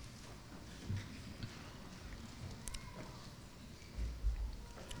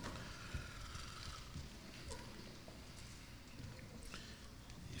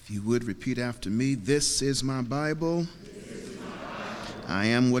you would repeat after me. This is my Bible. I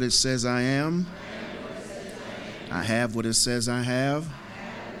am what it says I am. I have what it says I have.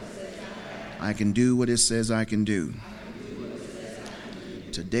 I can do what it says I can do.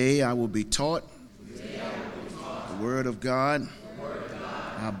 Today I will be taught the Word of God.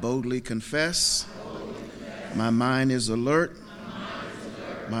 I boldly confess. My mind is alert.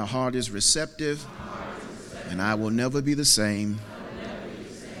 My heart is receptive. And I will never be the same.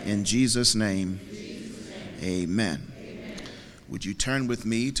 In Jesus' name, amen. Would you turn with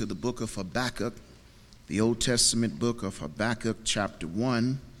me to the book of Habakkuk, the Old Testament book of Habakkuk, chapter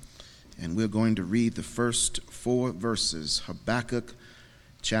 1, and we're going to read the first 4 verses. Habakkuk,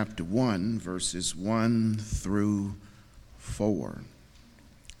 chapter 1, verses 1 through 4.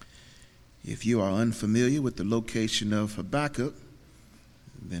 If you are unfamiliar with the location of Habakkuk,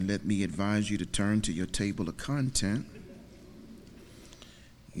 then let me advise you to turn to your table of content.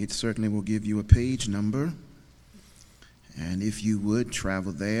 It certainly will give you a page number. And if you would,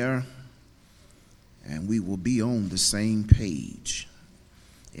 travel there, and we will be on the same page,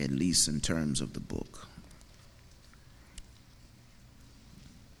 at least in terms of the book.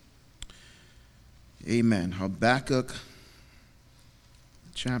 Amen. Habakkuk,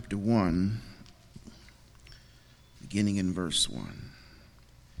 chapter 1, beginning in verse 1.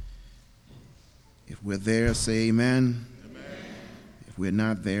 If we're there, say amen. If we're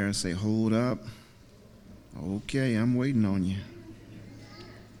not there, say, hold up. Okay, I'm waiting on you.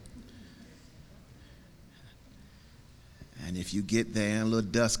 And if you get there, a little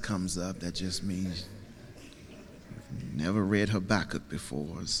dust comes up, that just means you've never read Habakkuk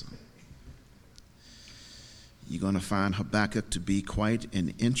before. So you're going to find Habakkuk to be quite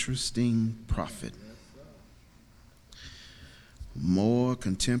an interesting prophet. More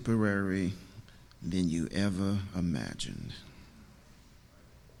contemporary than you ever imagined.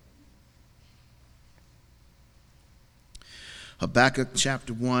 Habakkuk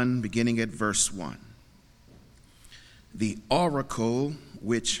chapter 1, beginning at verse 1. The oracle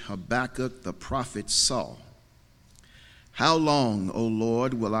which Habakkuk the prophet saw. How long, O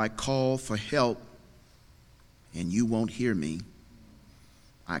Lord, will I call for help, and you won't hear me?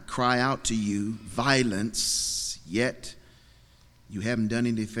 I cry out to you, violence, yet you haven't done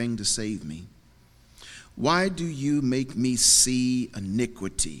anything to save me. Why do you make me see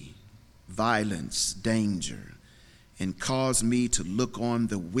iniquity, violence, danger, and cause me to look on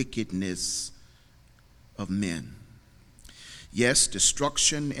the wickedness of men? Yes,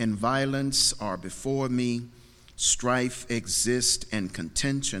 destruction and violence are before me. Strife exists and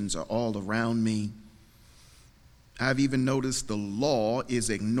contentions are all around me. I've even noticed the law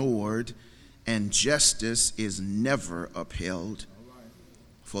is ignored and justice is never upheld.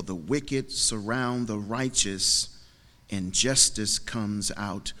 For the wicked surround the righteous and justice comes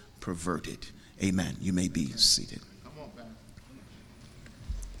out perverted. Amen. You may be seated.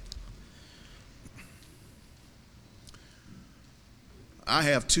 I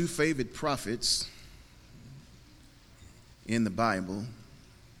have 2 favorite prophets in the Bible.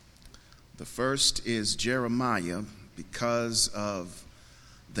 The first is Jeremiah, because of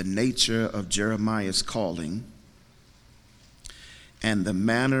the nature of Jeremiah's calling and the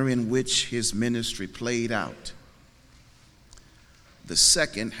manner in which his ministry played out. The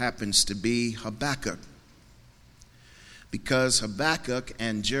second happens to be Habakkuk, because Habakkuk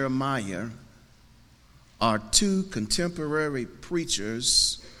and Jeremiah are 2 contemporary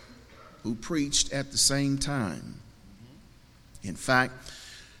preachers who preached at the same time. In fact,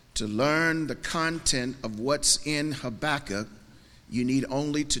 to learn the content of what's in Habakkuk, you need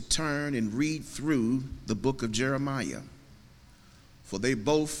only to turn and read through the book of Jeremiah. For they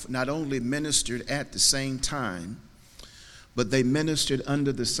both not only ministered at the same time, but they ministered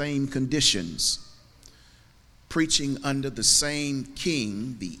under the same conditions, preaching under the same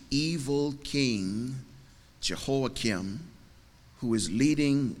king, the evil king Jehoiakim, who is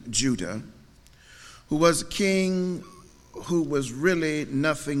leading Judah, who was a king who was really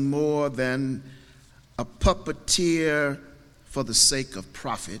nothing more than a puppeteer for the sake of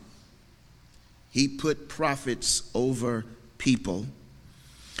profit. He put prophets over people.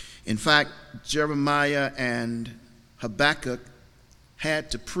 In fact, Jeremiah and Habakkuk had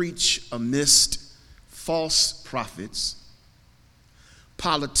to preach amidst false prophets,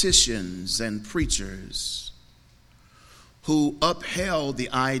 politicians and preachers who upheld the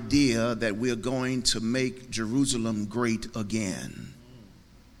idea that we're going to make Jerusalem great again.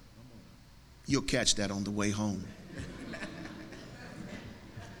 You'll catch that on the way home.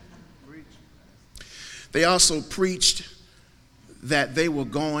 They also preached that they were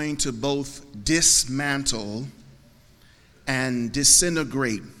going to both dismantle and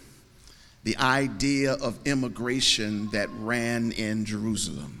disintegrate the idea of immigration that ran in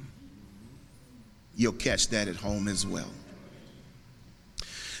Jerusalem. You'll catch that at home as well.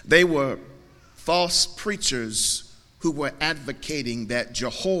 They were false preachers who were advocating that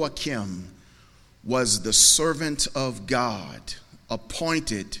Jehoiakim was the servant of God,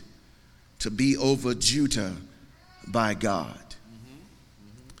 appointed to be over Judah by God.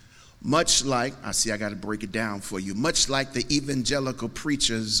 Much like, I got to break it down for you, much like the evangelical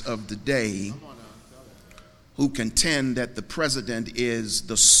preachers of the day who contend that the president is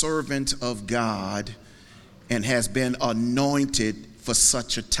the servant of God and has been anointed for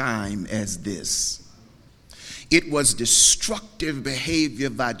such a time as this. It was destructive behavior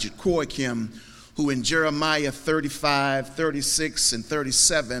by Jehoiakim, who in Jeremiah 35, 36, and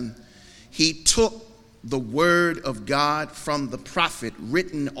 37, he took the word of God from the prophet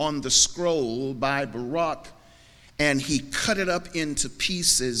written on the scroll by Baruch, and he cut it up into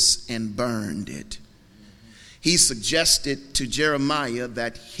pieces and burned it. He suggested to Jeremiah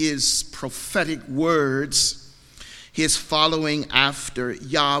that his prophetic words, his following after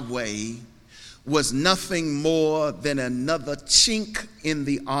Yahweh, was nothing more than another chink in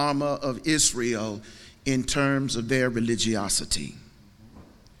the armor of Israel in terms of their religiosity.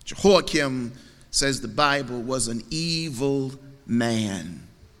 Jehoiakim, says the Bible, was an evil man.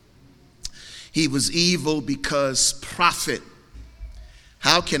 He was evil because prophet,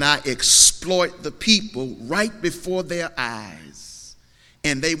 how can I exploit the people right before their eyes?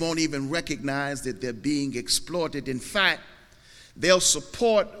 And they won't even recognize that they're being exploited. In fact, they'll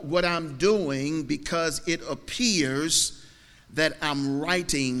support what I'm doing because it appears that I'm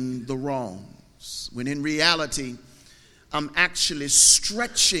righting the wrongs, when in reality, I'm actually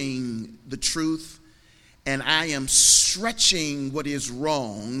stretching the truth, and I am stretching what is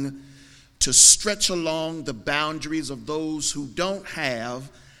wrong to stretch along the boundaries of those who don't have,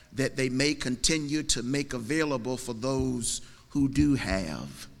 that they may continue to make available for those who do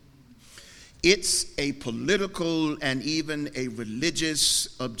have. It's a political and even a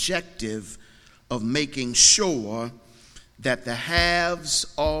religious objective of making sure that the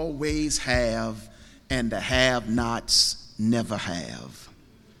haves always have and the have-nots never have.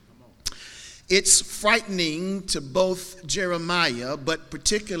 It's frightening to both Jeremiah, but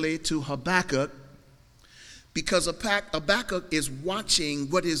particularly to Habakkuk, because Habakkuk is watching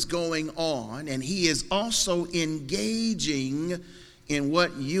what is going on, and he is also engaging in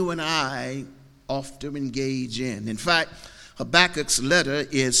what you and I often engage in. In fact, Habakkuk's letter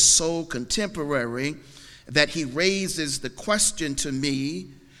is so contemporary that he raises the question to me,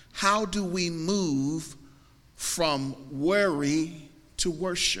 how do we move from worry to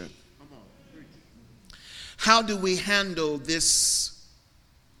worship? How do we handle this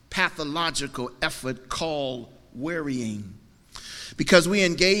pathological effort called worrying? Because we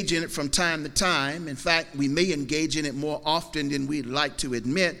engage in it from time to time. In fact, we may engage in it more often than we'd like to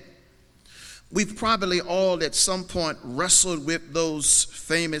admit. We've probably all at some point wrestled with those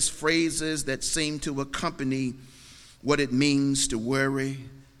famous phrases that seem to accompany what it means to worry.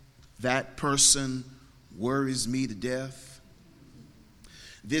 That person worries me to death.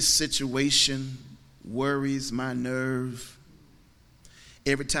 This situation worries my nerve.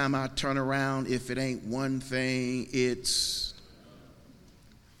 Every time I turn around, if it ain't one thing, it's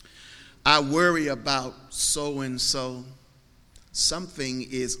I worry about so and so. Something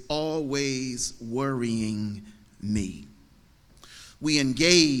is always worrying me. We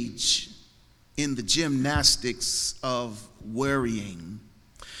engage in the gymnastics of worrying.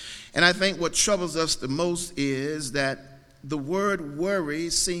 And I think what troubles us the most is that the word worry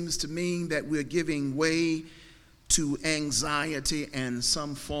seems to mean that we're giving way to anxiety and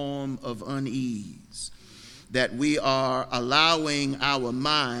some form of unease, that we are allowing our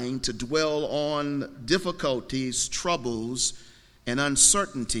mind to dwell on difficulties, troubles, and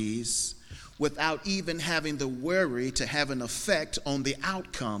uncertainties without even having the worry to have an effect on the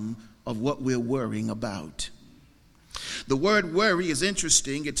outcome of what we're worrying about. The word worry is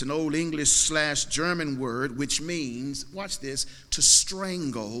interesting. It's an Old English/German word, which means, watch this, to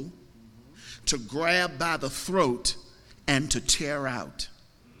strangle, to grab by the throat, and to tear out.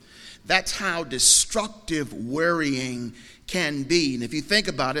 That's how destructive worrying can be. And if you think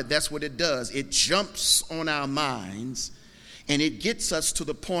about it, that's what it does. It jumps on our minds, and it gets us to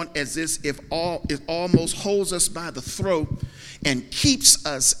the point as if it almost holds us by the throat and keeps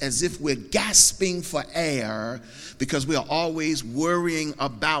us as if we're gasping for air because we are always worrying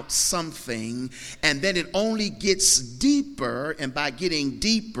about something. And then it only gets deeper, and by getting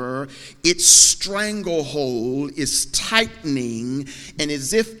deeper, its stranglehold is tightening, and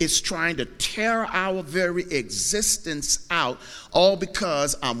as if it's trying to tear our very existence out, all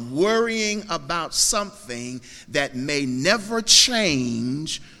because I'm worrying about something that may never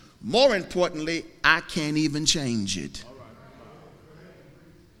change. More importantly, I can't even change it.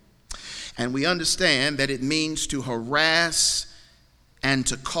 And we understand that it means to harass and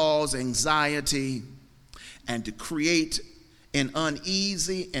to cause anxiety and to create an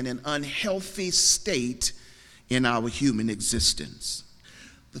uneasy and an unhealthy state in our human existence.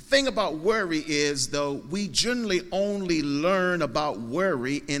 The thing about worry is, though, we generally only learn about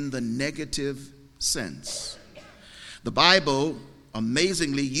worry in the negative sense. The Bible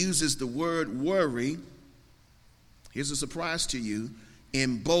amazingly uses the word worry, here's a surprise to you,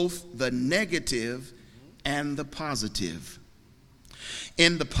 in both the negative and the positive.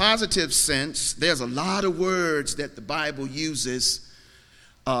 In the positive sense, there's a lot of words that the Bible uses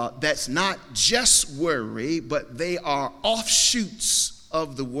that's not just worry, but they are offshoots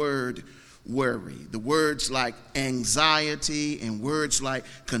of the word worry. The words like anxiety and words like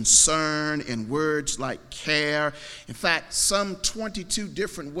concern and words like care. In fact, some 22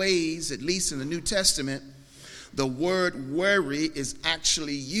 different ways, at least in the New Testament, the word worry is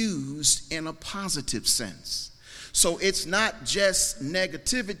actually used in a positive sense. So it's not just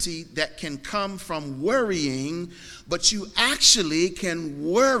negativity that can come from worrying, but you actually can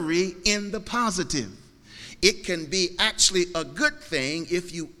worry in the positive. It can be actually a good thing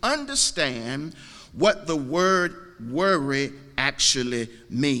if you understand what the word worry actually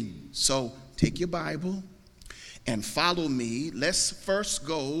means. So take your Bible and follow me. Let's first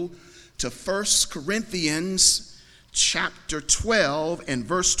go to 1 Corinthians chapter 12 and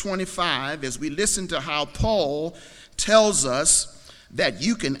verse 25 as we listen to how Paul tells us that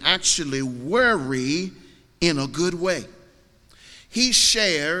you can actually worry in a good way. He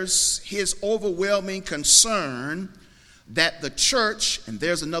shares his overwhelming concern that the church, and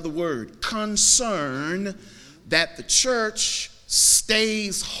there's another word, concern, that the church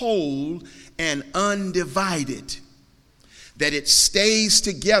stays whole and undivided, that it stays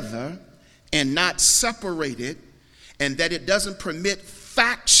together and not separated, and that it doesn't permit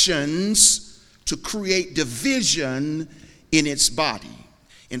factions to create division in its body.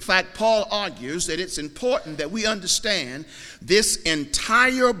 In fact, Paul argues that it's important that we understand this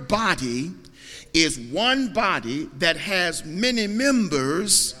entire body is one body that has many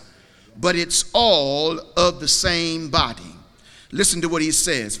members, but it's all of the same body. Listen to what he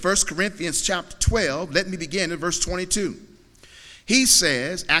says. 1 Corinthians chapter 12, let me begin at verse 22. He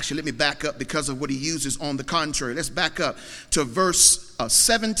says, actually, let me back up because of what he uses on the contrary. Let's back up to verse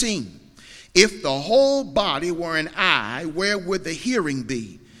 17. If the whole body were an eye, where would the hearing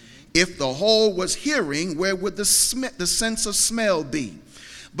be? If the whole was hearing, where would the sense of smell be?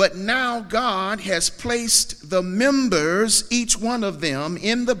 But now God has placed the members, each one of them,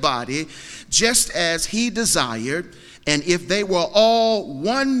 in the body, just as he desired. And if they were all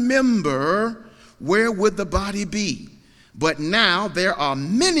one member, where would the body be? But now there are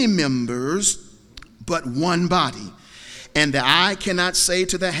many members, but one body. And the eye cannot say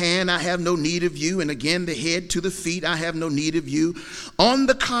to the hand, I have no need of you. And again, the head to the feet, I have no need of you. On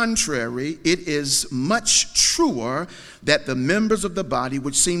the contrary, it is much truer that the members of the body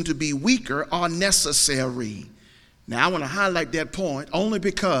which seem to be weaker are necessary. Now, I want to highlight that point only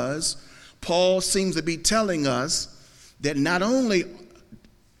because Paul seems to be telling us that not only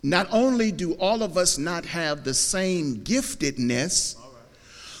do all of us not have the same giftedness,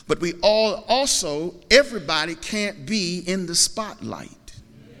 but we all also, everybody can't be in the spotlight.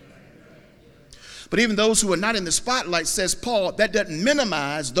 But even those who are not in the spotlight, says Paul, that doesn't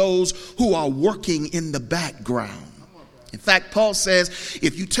minimize those who are working in the background. In fact, Paul says,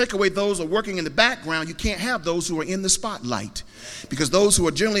 if you take away those who are working in the background, you can't have those who are in the spotlight. Because those who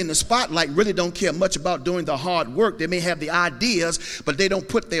are generally in the spotlight really don't care much about doing the hard work. They may have the ideas, but they don't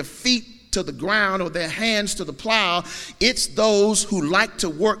put their feet to the ground or their hands to the plow. It's those who like to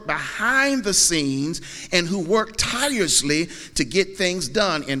work behind the scenes and who work tirelessly to get things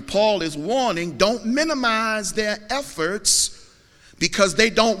done. And Paul is warning, don't minimize their efforts because they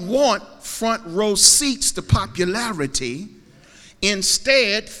don't want front row seats to popularity.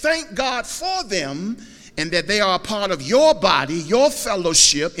 Instead, thank God for them and that they are a part of your body, your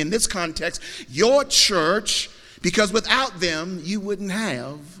fellowship, in this context, your church, because without them, you wouldn't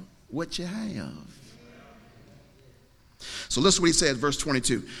have what you have. So listen to what he says, verse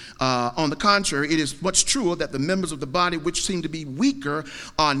 22. On the contrary, it is much truer that the members of the body which seem to be weaker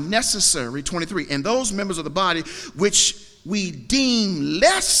are necessary, 23. And those members of the body which we deem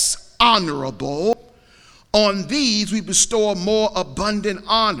less honorable, on these we bestow more abundant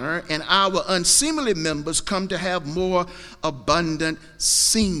honor, and our unseemly members come to have more abundant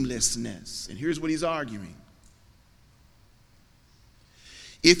seamlessness. And here's what he's arguing.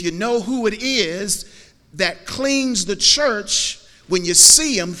 If you know who it is that cleans the church, when you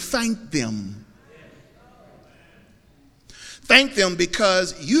see them, thank them. Thank them,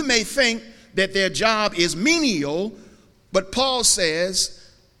 because you may think that their job is menial, but Paul says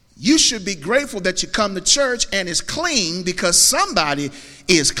you should be grateful that you come to church and it's clean, because somebody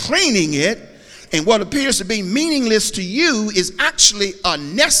is cleaning it. And what appears to be meaningless to you is actually a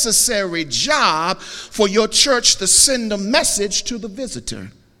necessary job for your church to send a message to the visitor.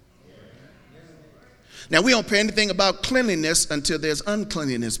 Now, we don't pay anything about cleanliness until there's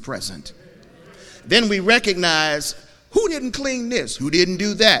uncleanliness present. Then we recognize, who didn't clean this? Who didn't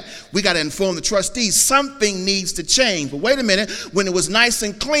do that? We got to inform the trustees. Something needs to change. But wait a minute. When it was nice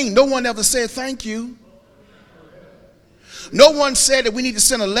and clean, no one ever said thank you. No one said that we need to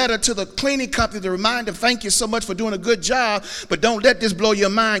send a letter to the cleaning company to remind them, thank you so much for doing a good job, but don't let this blow your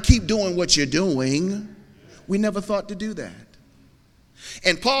mind. Keep doing what you're doing. We never thought to do that.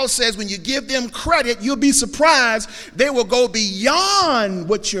 And Paul says when you give them credit, you'll be surprised. They will go beyond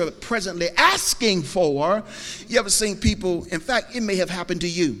what you're presently asking for. You ever seen people, in fact, it may have happened to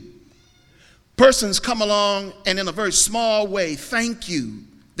you. Persons come along and in a very small way, thank you.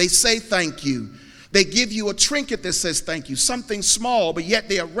 They say thank you. They give you a trinket that says thank you, something small, but yet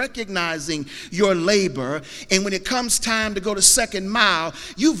they are recognizing your labor. And when it comes time to go to second mile,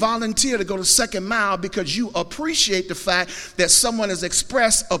 you volunteer to go to second mile because you appreciate the fact that someone has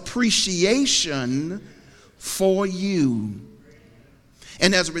expressed appreciation for you.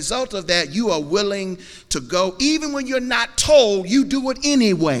 And as a result of that, you are willing to go, even when you're not told, you do it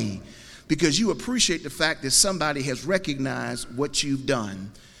anyway, because you appreciate the fact that somebody has recognized what you've done.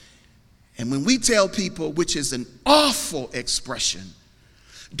 And when we tell people, which is an awful expression,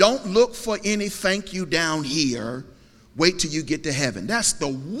 don't look for any thank you down here, wait till you get to heaven. That's the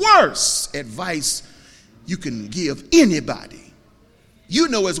worst advice you can give anybody. You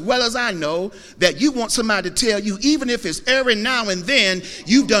know as well as I know that you want somebody to tell you, even if it's every now and then,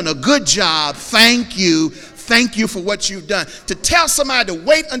 you've done a good job, thank you for what you've done. To tell somebody to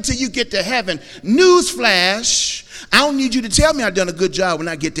wait until you get to heaven, newsflash, I don't need you to tell me I've done a good job when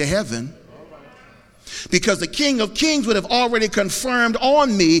I get to heaven. Because the King of Kings would have already confirmed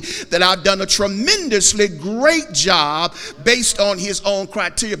on me that I've done a tremendously great job based on his own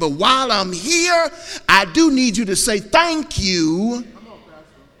criteria. But while I'm here, I do need you to say thank you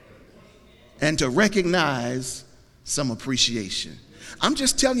and to recognize some appreciation. I'm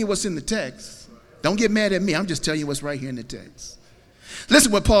just telling you what's in the text. Don't get mad at me. I'm just telling you what's right here in the text.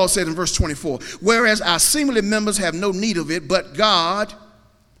 Listen what Paul said in verse 24. Whereas our seemly members have no need of it, but God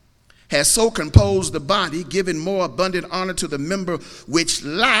has so composed the body, giving more abundant honor to the member which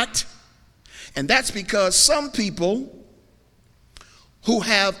lacked. And that's because some people who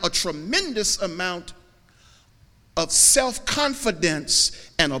have a tremendous amount of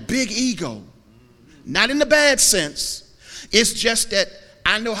self-confidence and a big ego, not in the bad sense, it's just that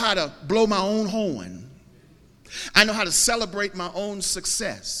I know how to blow my own horn. I know how to celebrate my own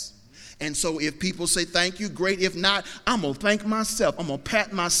success. And so if people say thank you, great. If not, I'm going to thank myself. I'm going to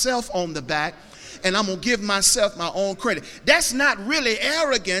pat myself on the back, and I'm going to give myself my own credit. That's not really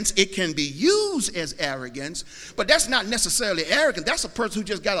arrogance. It can be used as arrogance, but that's not necessarily arrogance. That's a person who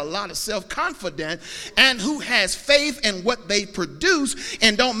just got a lot of self-confidence and who has faith in what they produce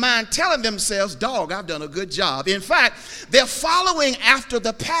and don't mind telling themselves, dog, I've done a good job. In fact, they're following after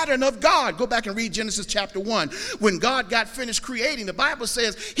the pattern of God. Go back and read Genesis chapter 1. When God got finished creating, the Bible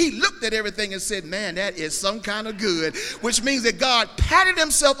says he looked at everything and said, man, that is some kind of good, which means that God patted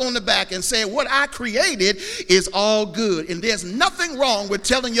himself on the back and said, what I created is all good. And there's nothing wrong with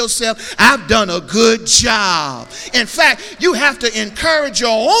telling yourself, I've done a good job. In fact, you have to encourage your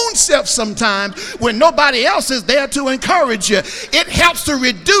own self sometimes when nobody else is there to encourage you. It helps to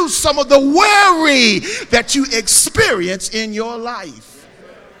reduce some of the worry that you experience in your life.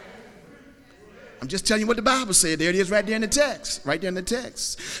 I'm just telling you what the Bible said. There it is right there in the text. Right there in the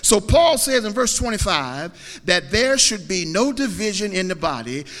text. So Paul says in verse 25 that there should be no division in the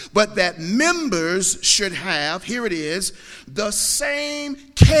body, but that members should have, here it is, the same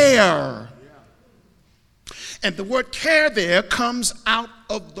care. And the word care there comes out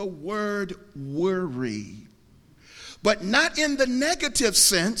of the word worry. But not in the negative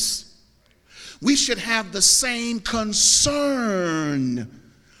sense, We should have the same concern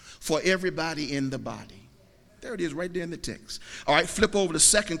for everybody in the body. There it is right there in the text. All right, flip over to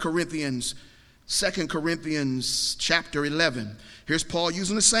 2 Corinthians chapter 11. Here's Paul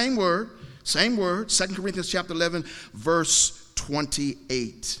using the same word, 2 Corinthians chapter 11, verse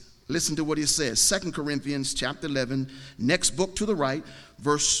 28. Listen to what he says. 2 Corinthians chapter 11, next book to the right,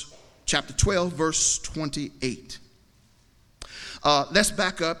 chapter 12, verse 28. Let's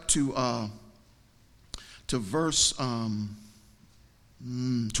back up to verse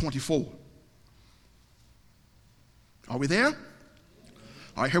 24. Are we there?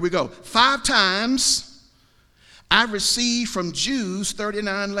 All right, here we go. 5 times I received from Jews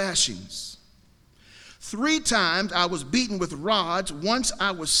 39 lashings. 3 times I was beaten with rods. Once I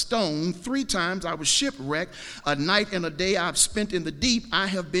was stoned. 3 times I was shipwrecked. A night and a day I've spent in the deep. I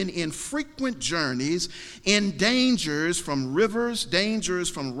have been in frequent journeys, in dangers from rivers, dangers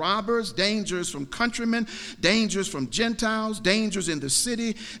from robbers, dangers from countrymen, dangers from Gentiles, dangers in the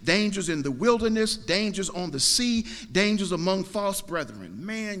city, dangers in the wilderness, dangers on the sea, dangers among false brethren.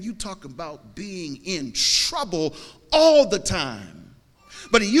 Man, you talk about being in trouble all the time.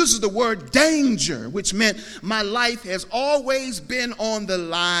 But he uses the word danger, which meant my life has always been on the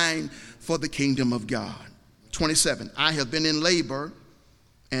line for the kingdom of God. 27, I have been in labor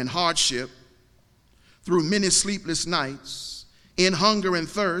and hardship through many sleepless nights, in hunger and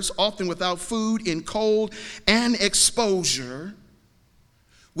thirst, often without food, in cold and exposure,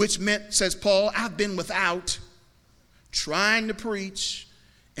 which meant, says Paul, I've been without, trying to preach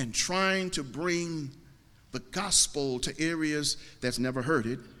and trying to bring the gospel to areas that's never heard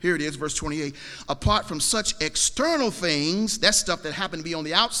it. Here it is, verse 28. Apart from such external things, that's stuff that happened to be on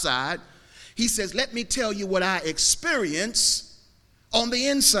the outside, he says, let me tell you what I experience on the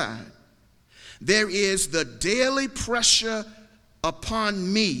inside. There is the daily pressure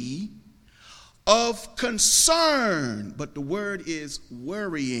upon me of concern, but the word is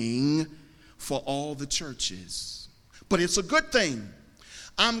worrying for all the churches. But it's a good thing.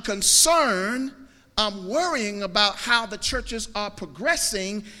 I'm concerned. I'm worrying about how the churches are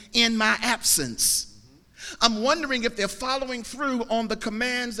progressing in my absence. I'm wondering if they're following through on the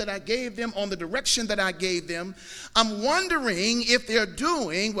commands that I gave them, on the direction that I gave them. I'm wondering if they're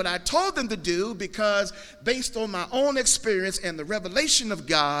doing what I told them to do, because based on my own experience and the revelation of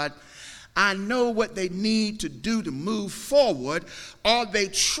God, I know what they need to do to move forward. Are they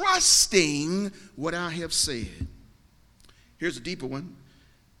trusting what I have said? Here's a deeper one.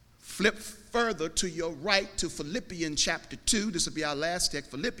 Flip further to your right to Philippians chapter 2. This will be our last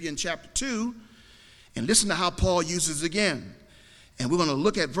text, Philippians chapter 2. And listen to how Paul uses it again. And we're going to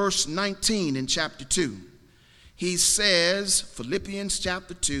look at verse 19 in chapter 2. He says, Philippians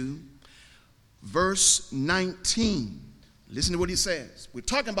chapter 2, verse 19. Listen to what he says. We're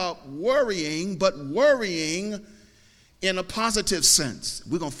talking about worrying, but worrying in a positive sense.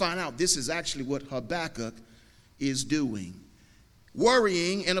 We're going to find out this is actually what Habakkuk is doing.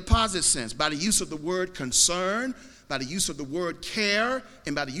 Worrying in a positive sense by the use of the word concern, by the use of the word care,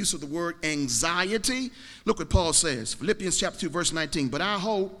 and by the use of the word anxiety. Look what Paul says, Philippians chapter 2, verse 19. But I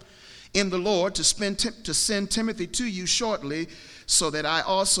hope in the Lord to send Timothy to you shortly, so that I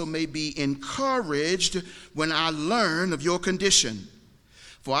also may be encouraged when I learn of your condition.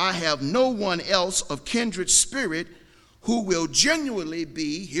 For I have no one else of kindred spirit who will genuinely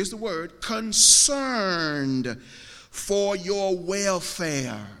be, here's the word, concerned for your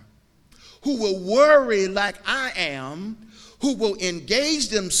welfare, who will worry like I am, who will engage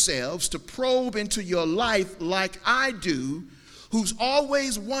themselves to probe into your life like I do, who's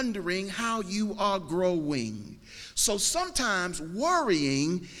always wondering how you are growing. So sometimes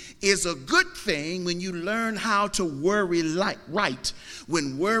worrying is a good thing when you learn how to worry right,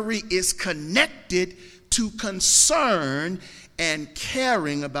 when worry is connected to concern and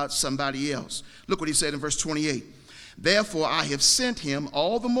caring about somebody else. Look what he said in verse 28. Therefore, I have sent him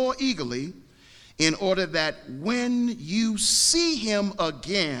all the more eagerly, in order that when you see him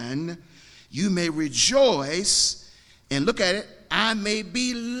again, you may rejoice, and look at it, I may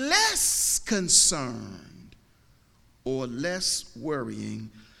be less concerned or less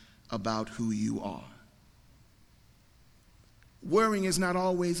worrying about who you are. Worrying is not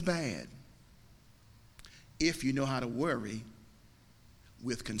always bad if you know how to worry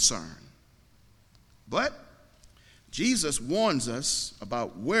with concern. But Jesus warns us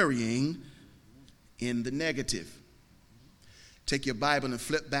about worrying in the negative. Take your Bible and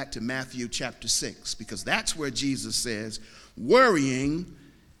flip back to Matthew chapter 6, because that's where Jesus says worrying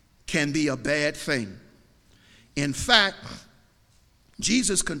can be a bad thing. In fact,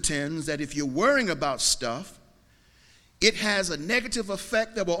 Jesus contends that if you're worrying about stuff, It has a negative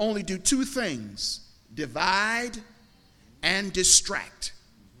effect that will only do two things: divide and distract.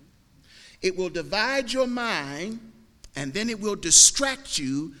 It will divide your mind, and then it will distract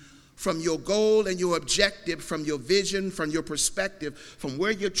you from your goal and your objective, from your vision, from your perspective, from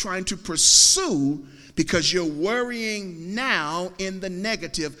where you're trying to pursue, because you're worrying now in the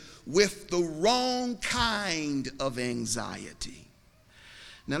negative with the wrong kind of anxiety.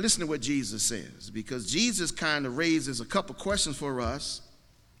 Now listen to what Jesus says, because Jesus kind of raises a couple questions for us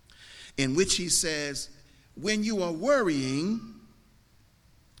in which he says, when you are worrying,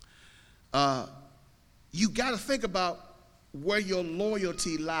 you got to think about where your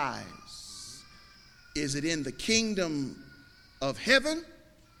loyalty lies. Is it in the kingdom of heaven,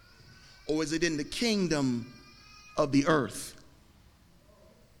 or is it in the kingdom of the earth?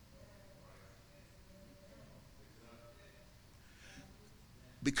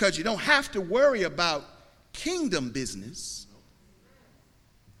 Because you don't have to worry about kingdom business,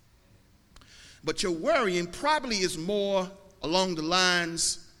 but your worrying probably is more along the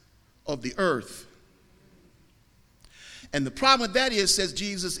lines of the earth. And the problem with that is, says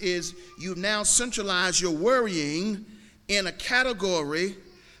Jesus, is you now centralize your worrying in a category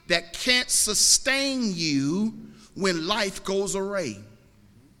that can't sustain you when life goes awry.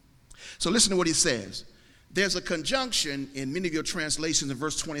 So listen to what he says. There's a conjunction in many of your translations in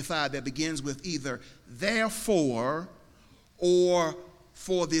verse 25 that begins with either therefore or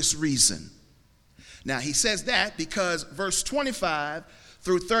for this reason. Now he says that because verse 25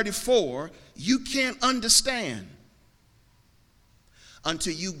 through 34 you can't understand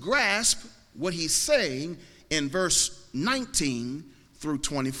until you grasp what he's saying in verse 19 through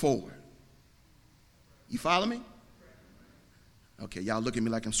 24. You follow me? Okay, y'all look at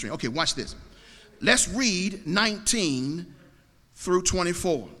me like I'm strange. Okay, watch this. Let's read 19 through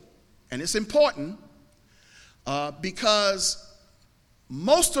 24. And it's important because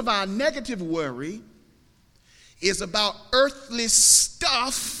most of our negative worry is about earthly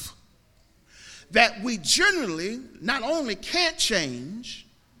stuff that we generally not only can't change,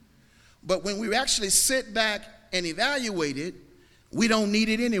 but when we actually sit back and evaluate it, we don't need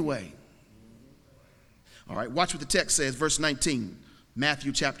it anyway. All right, watch what the text says, verse 19,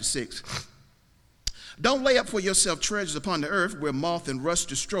 Matthew chapter 6. Don't lay up for yourself treasures upon the earth where moth and rust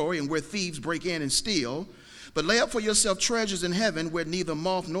destroy and where thieves break in and steal, but lay up for yourself treasures in heaven where neither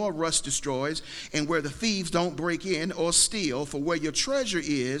moth nor rust destroys and where the thieves don't break in or steal. For where your treasure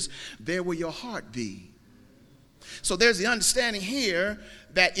is, there will your heart be. So there's the understanding here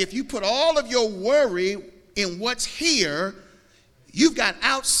that if you put all of your worry in what's here, you've got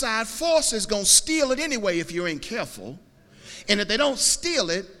outside forces going to steal it anyway if you ain't careful. And if they don't steal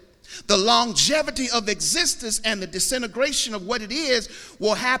it, the longevity of existence and the disintegration of what it is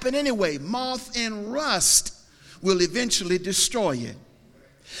will happen anyway. Moth and rust will eventually destroy it.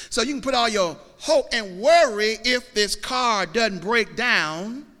 So you can put all your hope and worry if this car doesn't break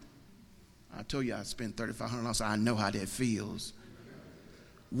down. I told you I spent $3,500, so I know how that feels.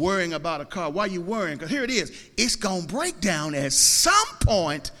 Worrying about a car. Why are you worrying? Because here it is. It's going to break down at some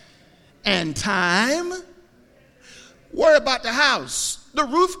point in time. Worry about the house. The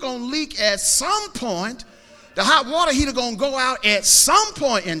roof going to leak at some point. The hot water heater going to go out at some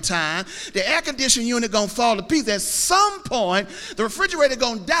point in time. The air conditioning unit going to fall to pieces at some point. The refrigerator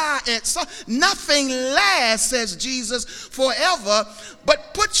going to die at some. Nothing lasts, says Jesus, forever.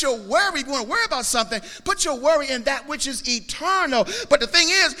 But put your worry, if you want to worry about something, put your worry in that which is eternal. But the thing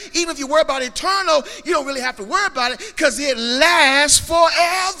is, even if you worry about eternal, you don't really have to worry about it because it lasts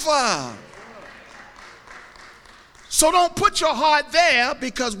forever. So don't put your heart there,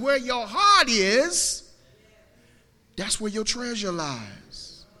 because where your heart is, that's where your treasure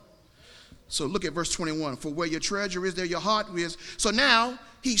lies. So look at verse 21. For where your treasure is, there your heart is. So now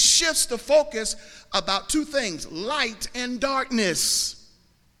he shifts the focus about two things, light and darkness.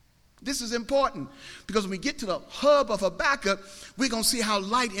 This is important because when we get to the hub of Habakkuk, we're going to see how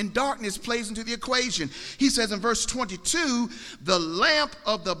light and darkness plays into the equation. He says in verse 22, the lamp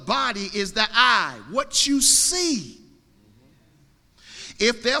of the body is the eye, what you see.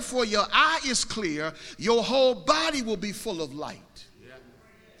 If therefore your eye is clear, your whole body will be full of light.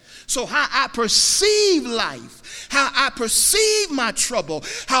 So how I perceive life, how I perceive my trouble,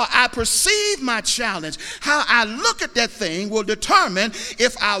 how I perceive my challenge, how I look at that thing will determine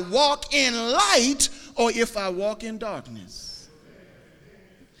if I walk in light or if I walk in darkness.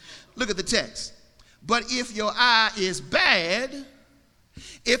 Look at the text. But if your eye is bad,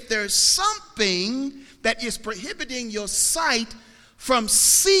 if there's something that is prohibiting your sight from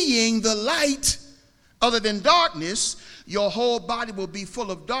seeing the light, other than darkness, your whole body will be full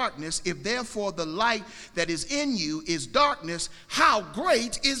of darkness. If therefore the light that is in you is darkness, how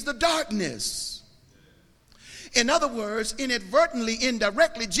great is the darkness? In other words, inadvertently,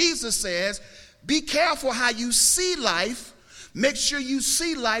 indirectly, Jesus says, be careful how you see life. Make sure you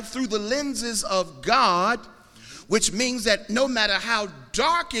see life through the lenses of God, which means that no matter how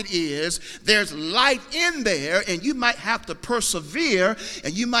dark it is, there's light in there, and you might have to persevere,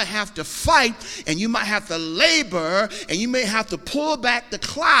 and you might have to fight, and you might have to labor, and you may have to pull back the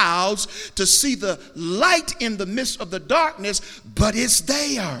clouds to see the light in the midst of the darkness, but it's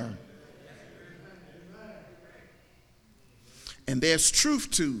there. And there's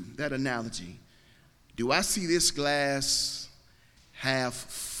truth to that analogy. Do I see this glass half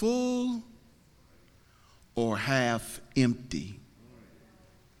full or half empty?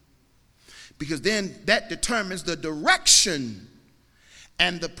 Because then that determines the direction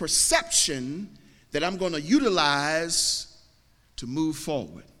and the perception that I'm going to utilize to move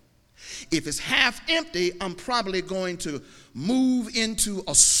forward. If it's half empty, I'm probably going to move into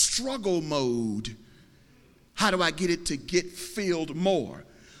a struggle mode. How do I get it to get filled more?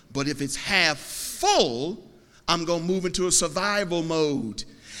 But if it's half full, I'm going to move into a survival mode.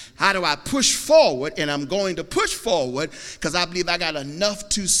 How do I push forward? And I'm going to push forward because I believe I got enough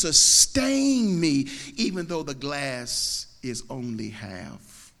to sustain me, even though the glass is only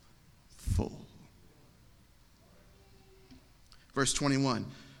half full. Verse 24.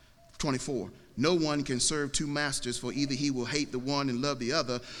 No one can serve two masters, for either he will hate the one and love the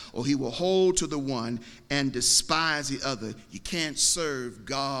other, or he will hold to the one and despise the other. You can't serve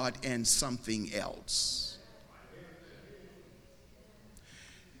God and something else.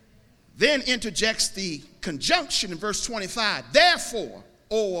 Then interjects the conjunction in verse 25. Therefore,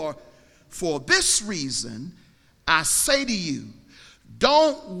 or for this reason, I say to you,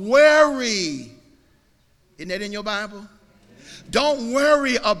 don't worry. Isn't that in your Bible? Don't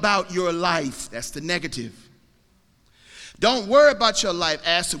worry about your life. That's the negative. Don't worry about your life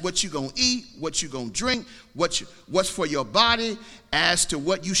as to what you're going to eat, what you're going to drink, what's for your body, as to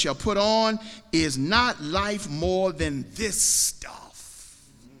what you shall put on. Is not life more than this stuff?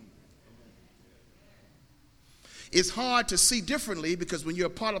 It's hard to see differently because when you're a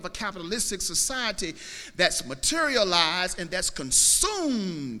part of a capitalistic society that's materialized and that's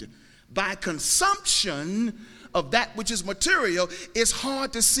consumed by consumption of that which is material, it's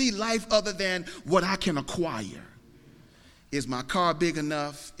hard to see life other than what I can acquire. Is my car big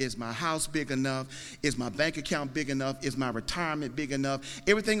enough? Is my house big enough? Is my bank account big enough? Is my retirement big enough?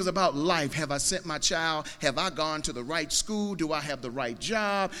 Everything is about life. Have I sent my child? Have I gone to the right school? Do I have the right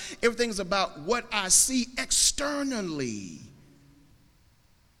job? Everything is about what I see externally.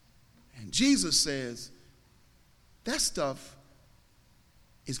 And Jesus says, that stuff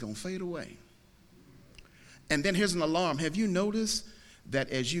is going to fade away. And then here's an alarm. Have you noticed that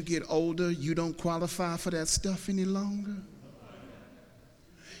as you get older, you don't qualify for that stuff any longer?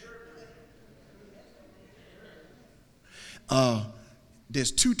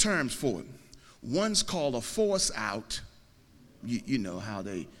 There's two terms for it. One's called a force out. You know how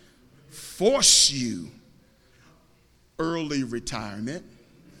they force you early retirement.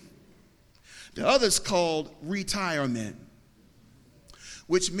 The other's called retirement,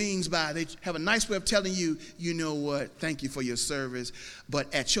 which means they have a nice way of telling you, you know what, thank you for your service,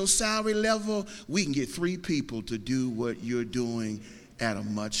 but at your salary level, we can get 3 people to do what you're doing at a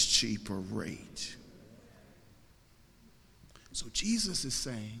much cheaper rate. So Jesus is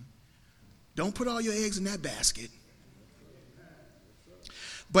saying, don't put all your eggs in that basket.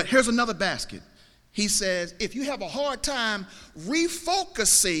 But here's another basket. He says, if you have a hard time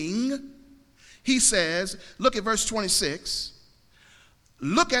refocusing, he says, look at verse 26.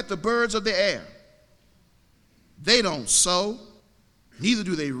 Look at the birds of the air. They don't sow, neither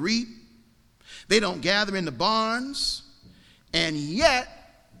do they reap. They don't gather in the barns, and yet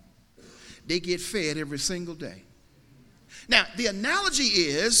they get fed every single day. Now, the analogy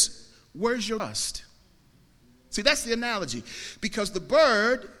is, where's your trust? See, that's the analogy. Because the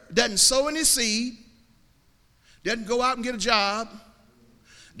bird doesn't sow any seed, doesn't go out and get a job,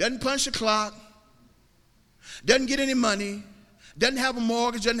 doesn't punch the clock, doesn't get any money, doesn't have a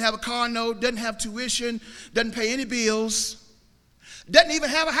mortgage, doesn't have a car note, doesn't have tuition, doesn't pay any bills, doesn't even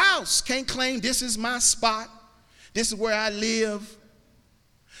have a house, can't claim this is my spot, this is where I live.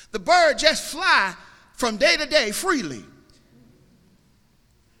 The bird just fly from day to day freely,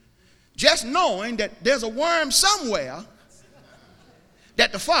 just knowing that there's a worm somewhere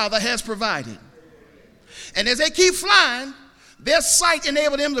that the Father has provided. And as they keep flying, Their sight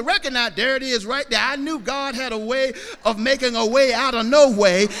enabled them to recognize, there it is right there. I knew God had a way of making a way out of no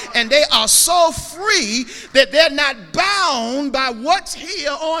way, and they are so free that they're not bound by what's here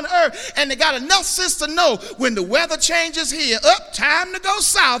on earth. And they got enough sense to know when the weather changes here, time to go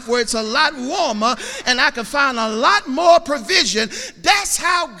south where it's a lot warmer and I can find a lot more provision. That's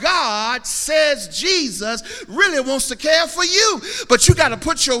how God says Jesus really wants to care for you. But you got to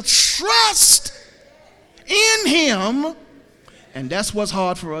put your trust in him. And that's what's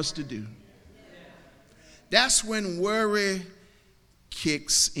hard for us to do. That's when worry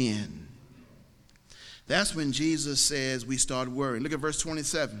kicks in. That's when Jesus says we start worrying. Look at verse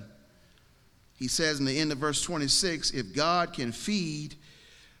 27. He says in the end of verse 26, if God can feed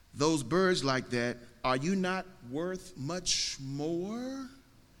those birds like that, are you not worth much more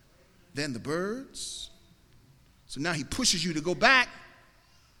than the birds? So now he pushes you to go back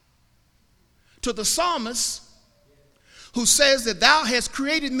to the psalmist, who says that thou hast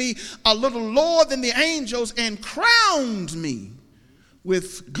created me a little lower than the angels and crowned me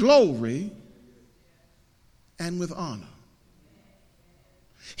with glory and with honor.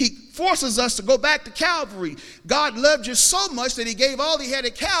 He forces us to go back to Calvary. God loved you so much that he gave all he had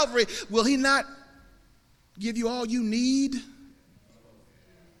at Calvary. Will he not give you all you need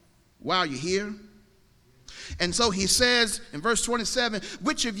while you're here? And so he says in verse 27,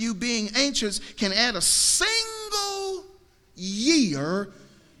 which of you being anxious can add a single year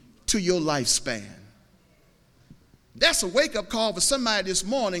to your lifespan? That's a wake-up call for somebody this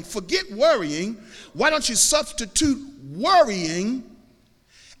morning. Forget worrying. Why don't you substitute worrying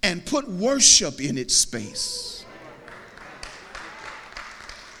and put worship in its space?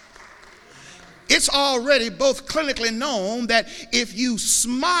 It's already both clinically known that if you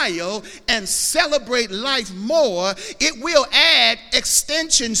smile and celebrate life more, it will add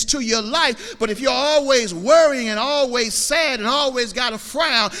extensions to your life. But if you're always worrying and always sad and always got a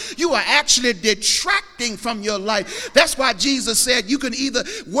frown, you are actually detracting from your life. That's why Jesus said you can either,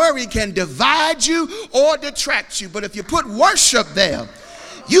 worry can divide you or detract you. But if you put worship there,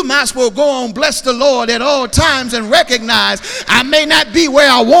 you might as well go on, bless the Lord at all times, and recognize I may not be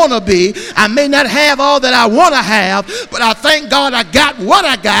where I want to be. I may not have all that I want to have, but I thank God I got what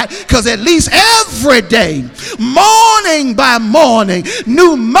I got, because at least every day, morning by morning,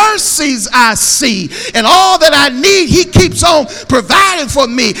 new mercies I see. And all that I need, he keeps on providing for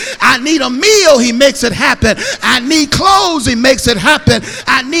me. I need a meal, he makes it happen. I need clothes, he makes it happen.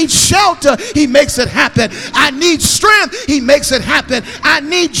 I need shelter, he makes it happen. I need strength, he makes it happen. I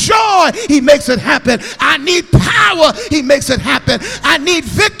need joy, he makes it happen. I need power, he makes it happen. I need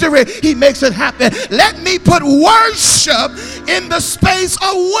victory, he makes it happen. Let me put worship in the space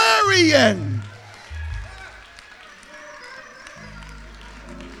of worrying.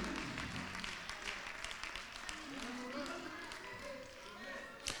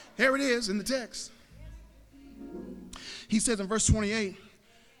 Here it is in the text. He says in verse 28,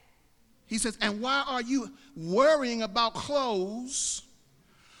 he says, and why are you worrying about clothes?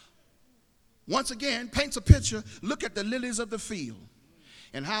 Once again, paints a picture. Look at the lilies of the field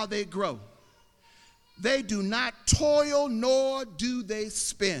and how they grow. They do not toil, nor do they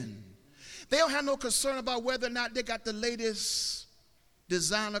spin. They don't have no concern about whether or not they got the latest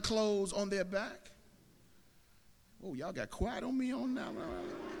designer clothes on their back. Oh, y'all got quiet on me on that.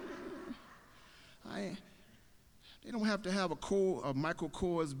 They don't have to have a Michael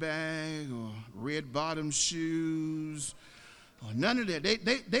Kors bag or red bottom shoes or none of that.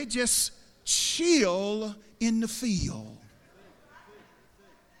 They just chill in the field.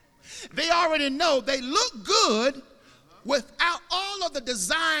 They already know they look good without all of the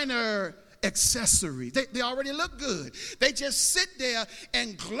designer accessories. They already look good. They just sit there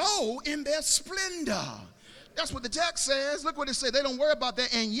and glow in their splendor. That's what the text says. Look what it says. They don't worry about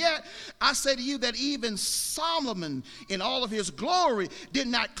that. And yet, I say to you that even Solomon, in all of his glory, did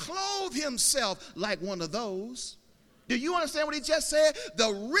not clothe himself like one of those. Do you understand what he just said?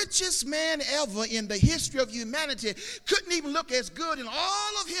 The richest man ever in the history of humanity couldn't even look as good in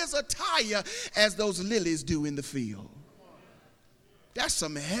all of his attire as those lilies do in the field. That's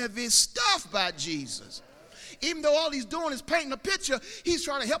some heavy stuff by Jesus. Even though all he's doing is painting a picture, he's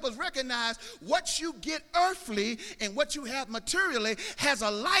trying to help us recognize what you get earthly and what you have materially has a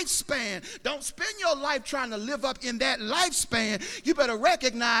lifespan. Don't spend your life trying to live up in that lifespan. You better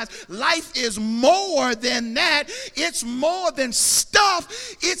recognize life is more than that. It's more than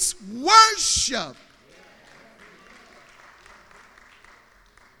stuff. It's worship.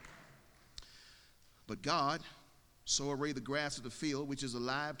 But God so array the grass of the field, which is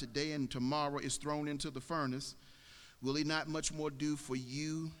alive today and tomorrow is thrown into the furnace. Will he not much more do for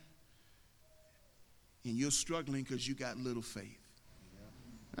you, and you're struggling because you got little faith.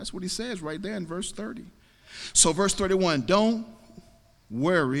 That's what he says right there in verse 30. So verse 31, don't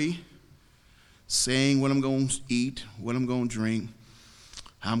worry saying what I'm going to eat, what I'm going to drink,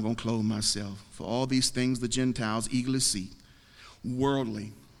 how I'm going to clothe myself. For all these things the Gentiles eagerly seek.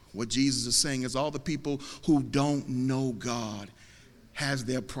 Worldly. What Jesus is saying is all the people who don't know God has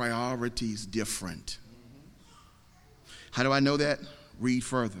their priorities different. How do I know that? Read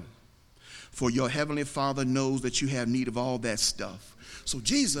further. For your heavenly Father knows that you have need of all that stuff. So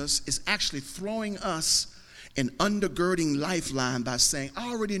Jesus is actually throwing us an undergirding lifeline by saying,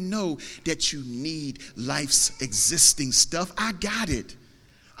 I already know that you need life's existing stuff. I got it.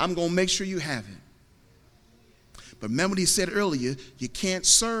 I'm going to make sure you have it. But remember what he said earlier, you can't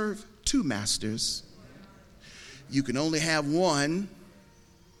serve two masters. You can only have one.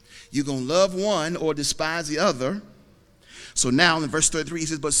 You're going to love one or despise the other. So now in verse 33, he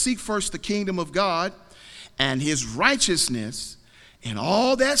says, but seek first the kingdom of God and his righteousness, and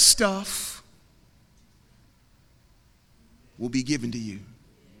all that stuff will be given to you.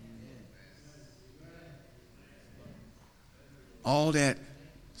 All that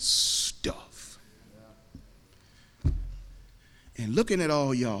stuff. And looking at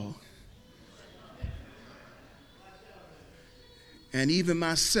all y'all, and even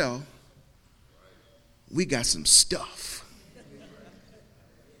myself, we got some stuff.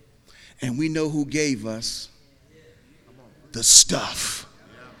 And we know who gave us the stuff.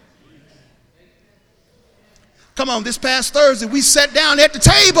 Come on, this past Thursday, we sat down at the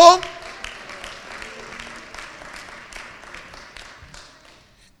table.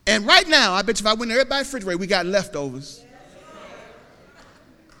 And right now, I bet you if I went to everybody's refrigerator, we got leftovers.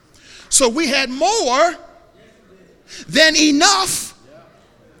 So we had more than enough.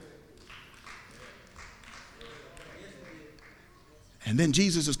 And then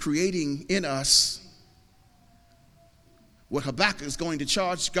Jesus is creating in us what Habakkuk is going to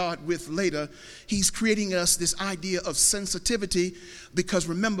charge God with later. He's creating us this idea of sensitivity because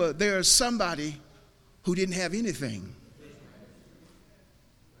remember, there's somebody who didn't have anything.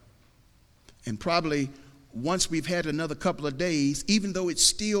 And probably once we've had another couple of days, even though it's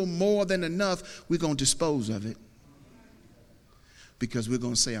still more than enough, we're going to dispose of it. Because we're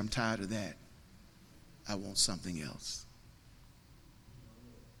going to say, I'm tired of that. I want something else.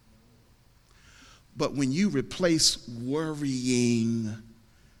 But when you replace worrying,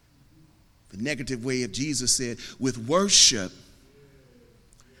 the negative way of Jesus said, with worship,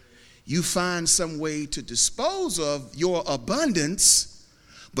 you find some way to dispose of your abundance,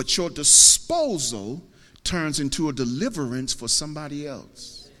 but your disposal turns into a deliverance for somebody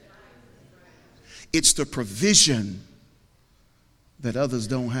else. It's the provision that others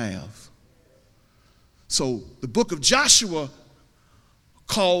don't have. So the book of Joshua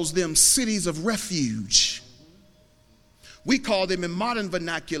calls them cities of refuge. We call them in modern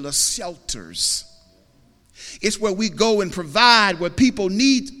vernacular shelters. It's where we go and provide, where people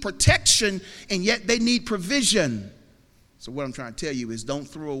need protection and yet they need provision. So what I'm trying to tell you is don't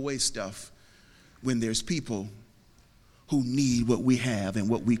throw away stuff when there's people who need what we have and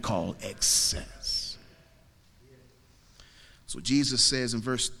what we call excess. So Jesus says in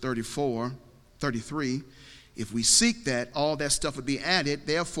verse 33, if we seek that, all that stuff will be added.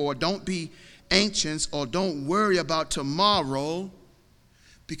 Therefore, don't be anxious or don't worry about tomorrow,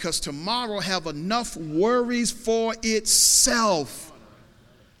 because tomorrow have enough worries for itself.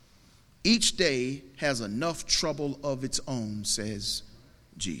 Each day has enough trouble of its own, says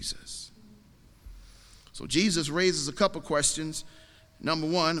Jesus. So Jesus raises a couple questions. Number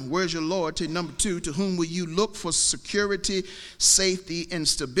one, where's your loyalty? Number two, to whom will you look for security, safety, and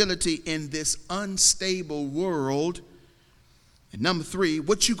stability in this unstable world? And number three,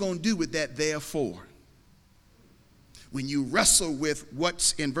 what you going to do with that therefore? When you wrestle with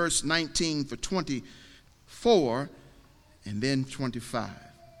what's in verse 19 for 24 and then 25.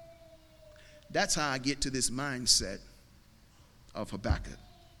 That's how I get to this mindset of Habakkuk.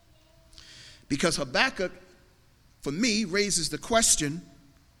 Because Habakkuk, for me, raises the question,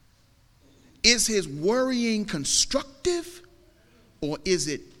 is his worrying constructive or is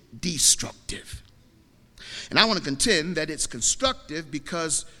it destructive? And I want to contend that it's constructive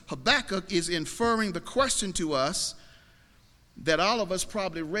because Habakkuk is inferring the question to us that all of us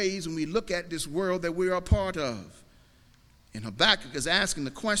probably raise when we look at this world that we are a part of. And Habakkuk is asking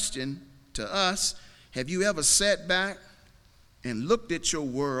the question to us, have you ever sat back and looked at your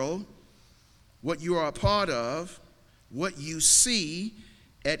world, what you are a part of, what you see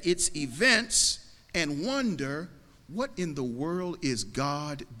at its events, and wonder, what in the world is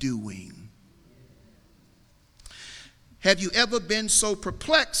God doing? Have you ever been so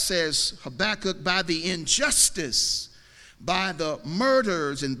perplexed, says Habakkuk, by the injustice, by the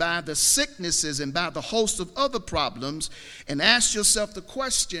murders, and by the sicknesses, and by the host of other problems, and ask yourself the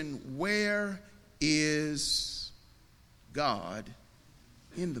question, where is God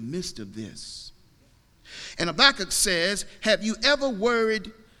in the midst of this? And Habakkuk says, have you ever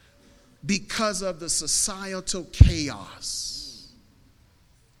worried because of the societal chaos?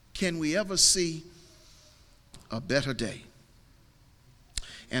 Can we ever see a better day?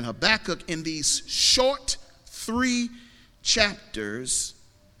 And Habakkuk, in these short 3 chapters,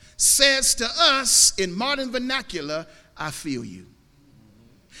 says to us in modern vernacular, I feel you.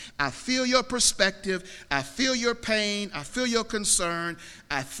 I feel your perspective. I feel your pain. I feel your concern.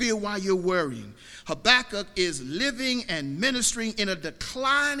 I feel why you're worrying. Habakkuk is living and ministering in a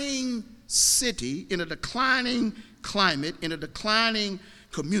declining city, in a declining climate, in a declining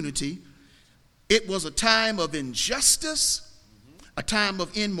community. It was a time of injustice, a time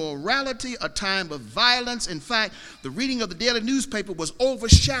of immorality, a time of violence. In fact, the reading of the daily newspaper was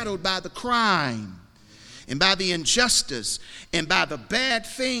overshadowed by the crime and by the injustice and by the bad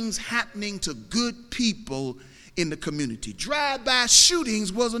things happening to good people in the community. Drive-by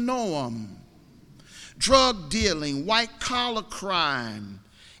shootings was a norm. Drug dealing, white-collar crime,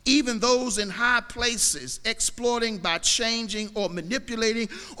 even those in high places exploiting by changing or manipulating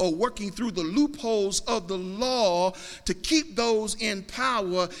or working through the loopholes of the law to keep those in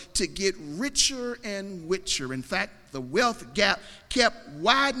power to get richer and richer. In fact, the wealth gap kept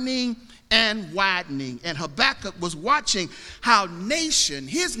widening and widening. And Habakkuk was watching how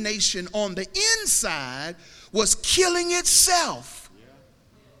his nation on the inside was killing itself.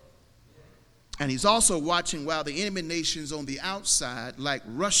 And he's also watching while the enemy nations on the outside, like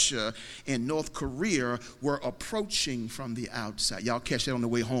Russia and North Korea, were approaching from the outside. Y'all catch that on the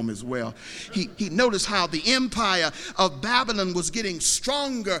way home as well. He noticed how the empire of Babylon was getting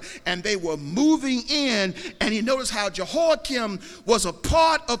stronger and they were moving in. And he noticed how Jehoiakim was a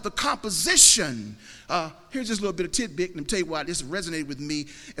part of the composition. Here's just a little bit of tidbit, and I'll tell you why this resonated with me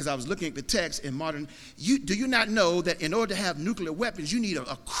as I was looking at the text in modern. Do you not know that in order to have nuclear weapons, you need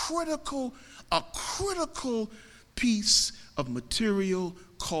a critical piece of material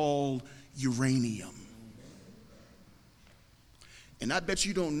called uranium? And I bet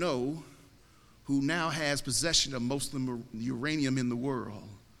you don't know who now has possession of most of the uranium in the world.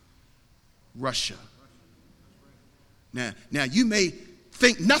 Russia. Now you may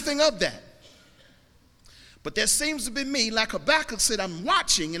think nothing of that. But there seems to be me, like Habakkuk said, I'm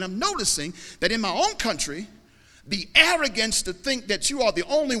watching and I'm noticing that in my own country, the arrogance to think that you are the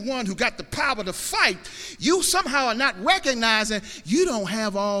only one who got the power to fight, you somehow are not recognizing you don't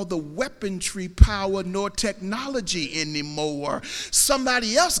have all the weaponry power nor technology anymore.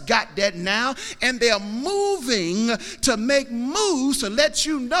 Somebody else got that now, and they're moving to make moves to let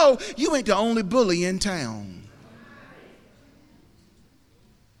you know you ain't the only bully in town.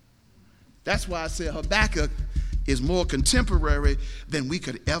 That's why I said Habakkuk is more contemporary than we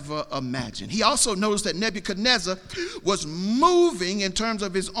could ever imagine. He also noticed that Nebuchadnezzar was moving in terms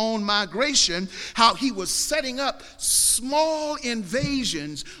of his own migration, how he was setting up small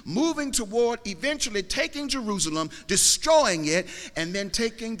invasions, moving toward eventually taking Jerusalem, destroying it, and then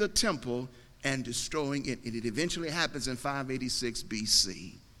taking the temple and destroying it. And it eventually happens in 586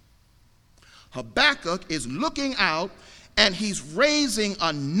 BC. Habakkuk is looking out and he's raising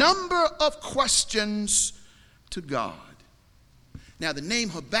a number of questions to God. Now, the name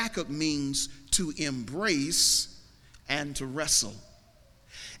Habakkuk means to embrace and to wrestle.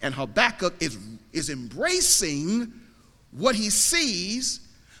 And Habakkuk is embracing what he sees,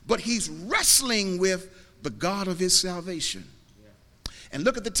 but he's wrestling with the God of his salvation. And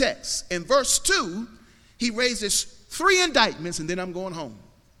look at the text. In verse 2, he raises 3 indictments, and then I'm going home.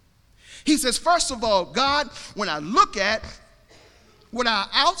 He says, first of all, God, when I look at what our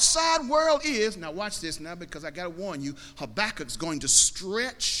outside world is, now watch this now, because I got to warn you, Habakkuk's going to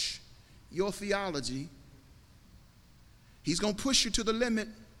stretch your theology. He's going to push you to the limit.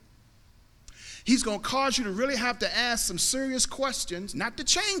 He's going to cause you to really have to ask some serious questions, not to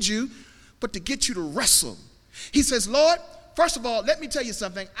change you, but to get you to wrestle. He says, Lord, first of all, let me tell you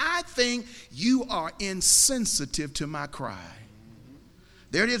something. I think you are insensitive to my cry.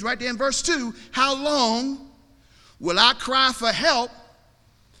 There it is right there in verse 2. How long will I cry for help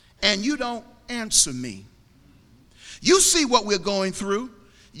and you don't answer me? You see what we're going through.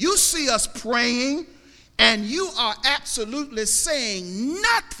 You see us praying, and you are absolutely saying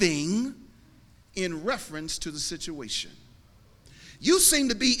nothing in reference to the situation. You seem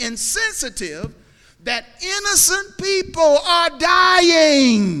to be insensitive that innocent people are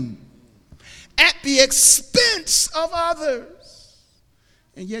dying. at the expense of others.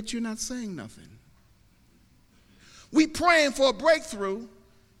 And yet you're not saying nothing. We praying for a breakthrough,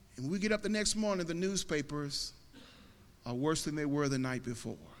 and we get up the next morning, the newspapers are worse than they were the night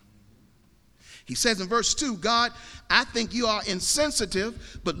before. He says in verse 2, God, I think you are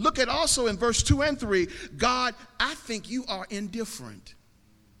insensitive. But look at also in verse 2 and 3, God, I think you are indifferent.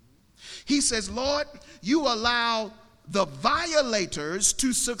 He says, Lord, you allow the violators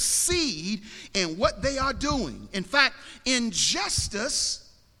to succeed in what they are doing. In fact, injustice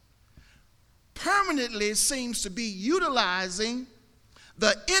permanently seems to be utilizing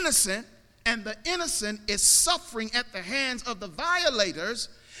the innocent, and the innocent is suffering at the hands of the violators.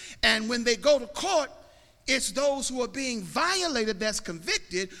 And when they go to court, it's those who are being violated that's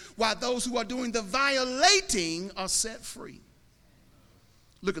convicted, while those who are doing the violating are set free.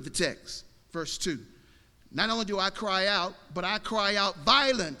 Look at the text, verse 2. Not only do I cry out, but I cry out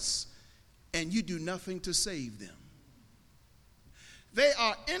violence, and you do nothing to save them. They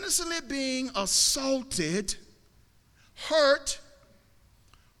are innocently being assaulted, hurt,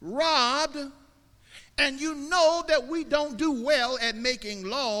 robbed, and you know that we don't do well at making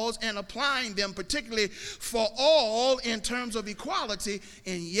laws and applying them, particularly for all in terms of equality,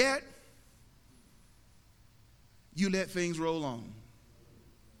 and yet you let things roll on.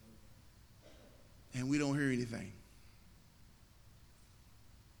 And we don't hear anything.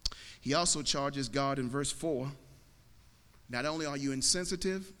 He also charges God in verse 4. Not only are you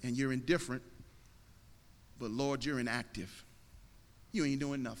insensitive and you're indifferent, but Lord, you're inactive. You ain't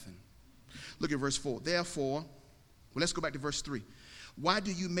doing nothing. Look at verse 4. Therefore, well, let's go back to verse 3. Why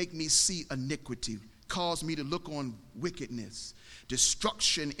do you make me see iniquity? Cause me to look on wickedness.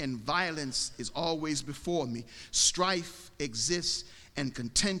 Destruction and violence is always before me. Strife exists and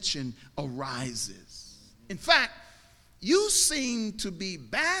contention arises. In fact, you seem to be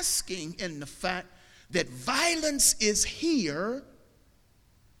basking in the fact that violence is here,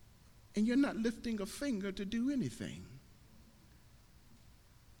 and you're not lifting a finger to do anything.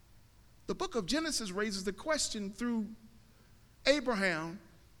 The book of Genesis raises the question through Abraham,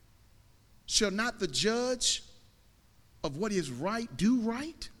 shall not the judge of what is right do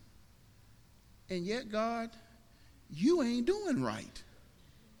right? And yet, God, you ain't doing right.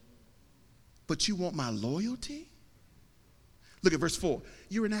 But you want my loyalty? Look at verse 4.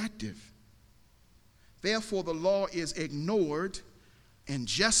 You're inactive. Therefore, the law is ignored and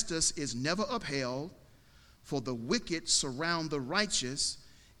justice is never upheld, for the wicked surround the righteous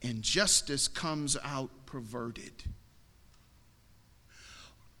and justice comes out perverted.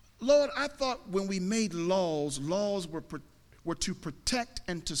 Lord, I thought when we made laws were to protect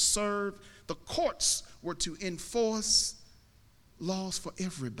and to serve. The courts were to enforce laws for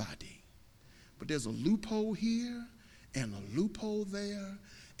everybody. But there's a loophole here and a loophole there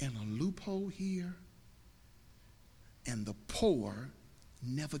and a loophole here. And the poor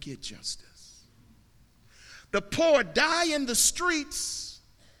never get justice. The poor die in the streets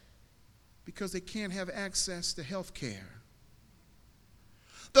because they can't have access to health care.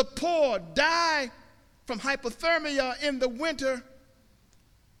 The poor die from hypothermia in the winter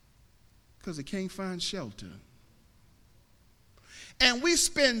because they can't find shelter. And we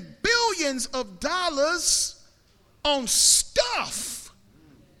spend billions of dollars on stuff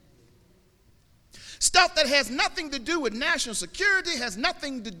that has nothing to do with national security, has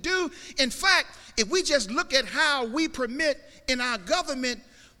nothing to do. In fact, if we just look at how we permit in our government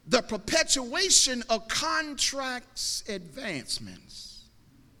the perpetuation of contracts advancements.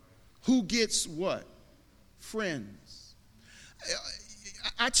 Who gets what? Friends.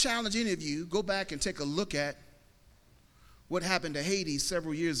 I challenge any of you, go back and take a look at what happened to Haiti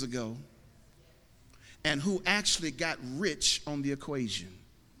several years ago and who actually got rich on the equation.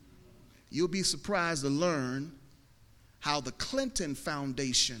 You'll be surprised to learn how the Clinton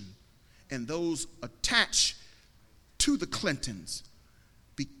Foundation and those attached to the Clintons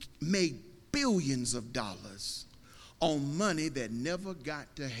made billions of dollars on money that never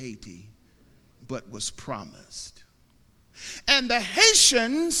got to Haiti but was promised. And the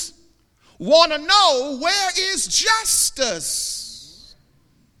Haitians want to know, where is justice?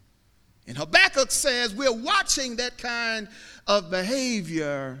 And Habakkuk says we're watching that kind of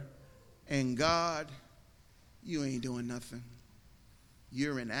behavior, and God, you ain't doing nothing.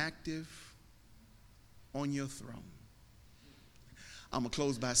 You're inactive on your throne. I'm going to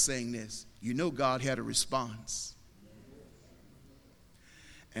close by saying this. You know God had a response.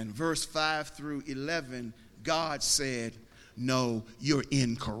 And verse 5 through 11, God said, no, you're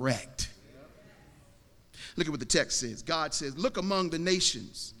incorrect. Look at what the text says. God says, look among the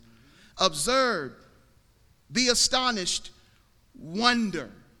nations, observe, be astonished, wonder.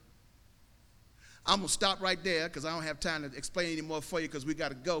 I'm going to stop right there because I don't have time to explain any more for you because we got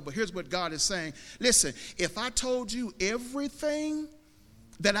to go. But here's what God is saying. Listen, if I told you everything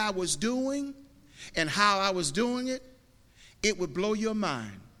that I was doing and how I was doing it, it would blow your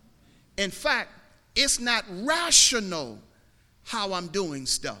mind. In fact, it's not rational how I'm doing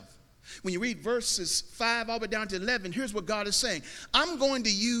stuff. When you read verses 5 all the way down to 11, here's what God is saying. I'm going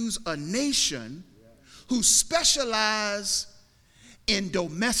to use a nation who specialize in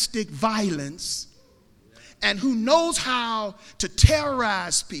domestic violence and who knows how to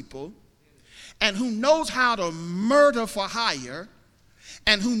terrorize people and who knows how to murder for hire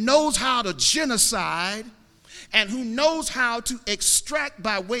and who knows how to genocide and who knows how to extract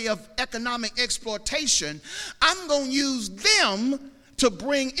by way of economic exploitation. I'm going to use them to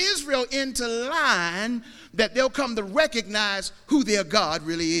bring Israel into line that they'll come to recognize who their God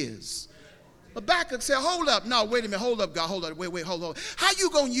really is. Habakkuk said, hold up. No, wait a minute. Hold up, God. Hold up. Wait, hold on. How you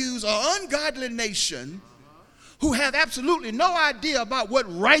going to use an ungodly nation who have absolutely no idea about what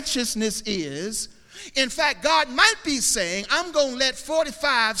righteousness is? In fact, God might be saying, I'm going to let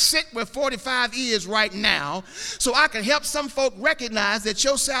 45 sit where 45 is right now so I can help some folk recognize that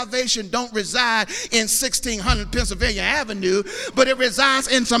your salvation don't reside in 1600 Pennsylvania Avenue, but it resides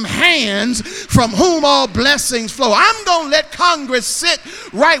in some hands from whom all blessings flow. I'm going to let Congress sit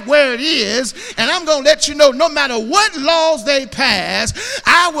right where it is, and I'm going to let you know no matter what laws they pass,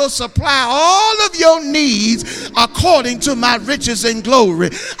 I will supply all of your needs according to my riches and glory.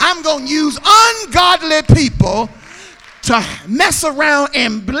 I'm going to use ungodly people to mess around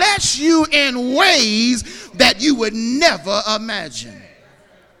and bless you in ways that you would never imagine.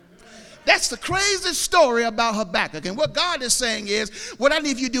 That's the craziest story about Habakkuk. And what God is saying is, what I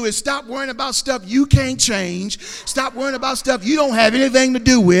need you to do is stop worrying about stuff you can't change. Stop worrying about stuff you don't have anything to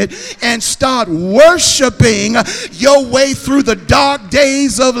do with. And start worshiping your way through the dark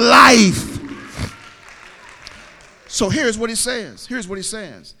days of life. So here's what he says. Here's what he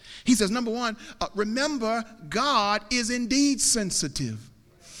says. He says, number one, remember, God is indeed sensitive.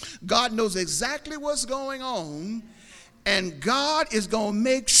 God knows exactly what's going on, and God is going to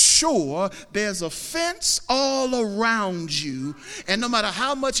make sure there's a fence all around you. And no matter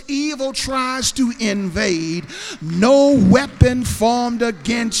how much evil tries to invade, no weapon formed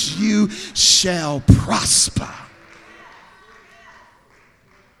against you shall prosper.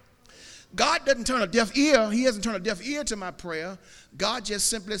 God doesn't turn a deaf ear. He hasn't turned a deaf ear to my prayer. God just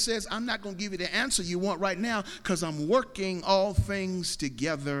simply says, I'm not going to give you the answer you want right now because I'm working all things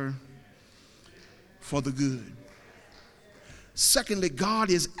together for the good. Secondly, God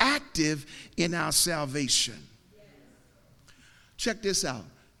is active in our salvation. Check this out.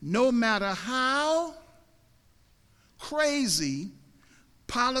 No matter how crazy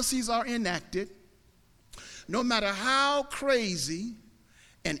policies are enacted, no matter how crazy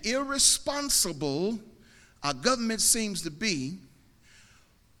and irresponsible our government seems to be,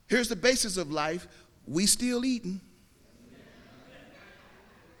 here's the basis of life: we still eating.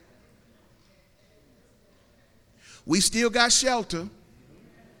 We still got shelter.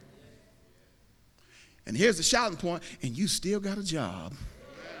 And here's the shouting point: and you still got a job.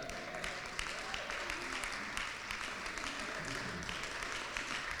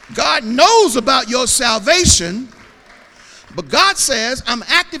 God knows about your salvation. But God says, I'm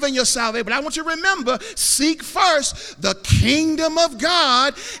active in your salvation, but I want you to remember, seek first the kingdom of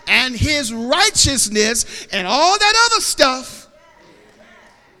God and his righteousness, and all that other stuff,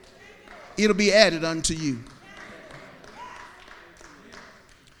 it'll be added unto you.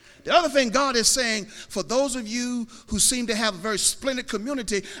 The other thing God is saying, for those of you who seem to have a very splendid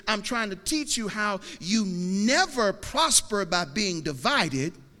community, I'm trying to teach you how you never prosper by being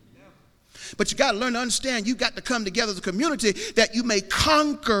divided. But you got to learn to understand, you got to come together as a community that you may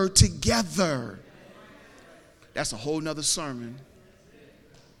conquer together. That's a whole nother sermon.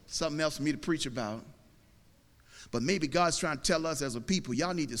 Something else for me to preach about. But maybe God's trying to tell us as a people,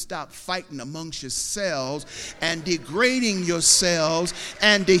 y'all need to stop fighting amongst yourselves and degrading yourselves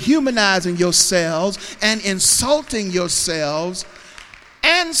and dehumanizing yourselves and insulting yourselves,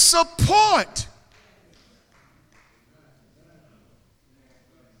 and support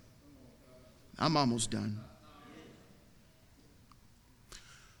I'm almost done.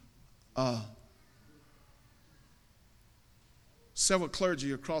 Several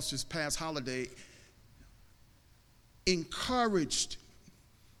clergy across this past holiday encouraged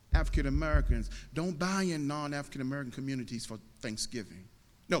African Americans, don't buy in non-African American communities for Thanksgiving.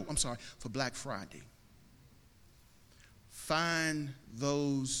 No, I'm sorry, for Black Friday. Find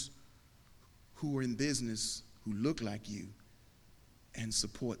those who are in business who look like you and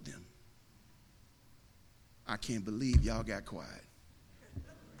support them. I can't believe y'all got quiet.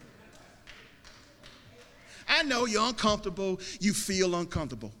 I know you're uncomfortable. You feel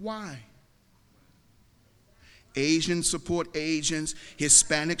uncomfortable. Why? Asians support Asians,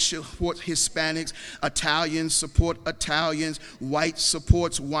 Hispanics support Hispanics, Italians support Italians, whites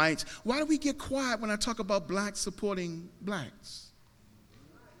supports whites. Why do we get quiet when I talk about blacks supporting blacks?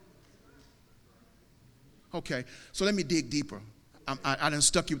 Okay, so let me dig deeper. I done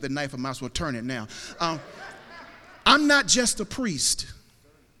stuck you with the knife, I might as well turn it now. I'm not just a priest.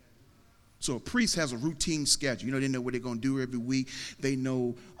 So a priest has a routine schedule. You know, they know what they're going to do every week. They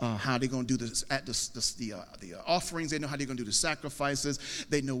know how they're going to do the offerings. They know how they're going to do the sacrifices.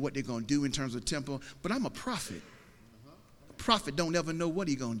 They know what they're going to do in terms of the temple. But I'm a prophet. A prophet don't ever know what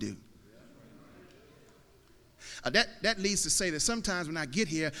he's going to do. That leads to say that sometimes when I get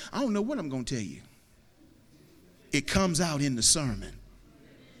here, I don't know what I'm going to tell you. It comes out in the sermon.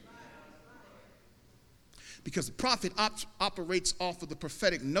 Because the prophet operates off of the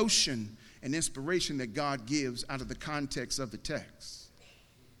prophetic notion and inspiration that God gives out of the context of the text.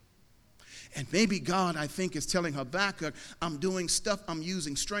 And maybe God, I think, is telling Habakkuk, I'm doing stuff, I'm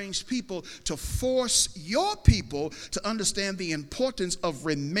using strange people to force your people to understand the importance of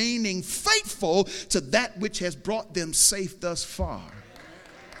remaining faithful to that which has brought them safe thus far.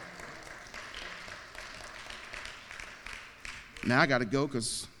 Now I got to go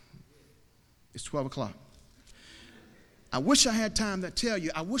because it's 12 o'clock. I wish I had time to tell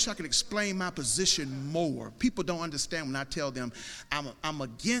you. I wish I could explain my position more. People don't understand when I tell them I'm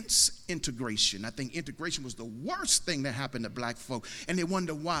against integration. I think integration was the worst thing that happened to black folk, and they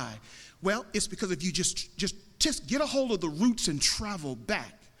wonder why. Well, it's because if you just get a hold of the roots and travel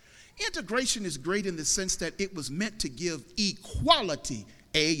back. Integration is great in the sense that it was meant to give equality.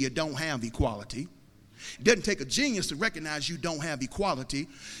 You don't have equality. It doesn't take a genius to recognize you don't have equality.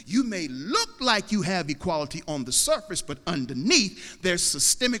 You may look like you have equality on the surface, but underneath there's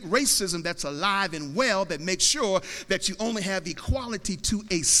systemic racism that's alive and well that makes sure that you only have equality to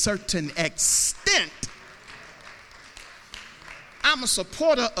a certain extent. I'm a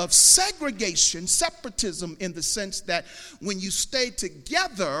supporter of segregation, separatism, in the sense that when you stay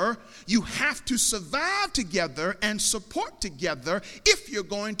together, you have to survive together and support together if you're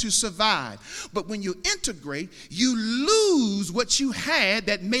going to survive. But when you integrate, you lose what you had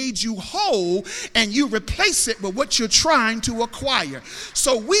that made you whole, and you replace it with what you're trying to acquire.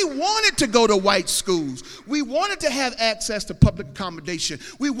 So we wanted to go to white schools. We wanted to have access to public accommodation.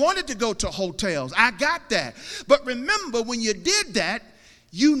 We wanted to go to hotels. I got that. But remember, when you did that,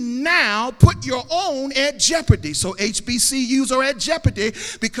 you now put your own at jeopardy. So HBCUs are at jeopardy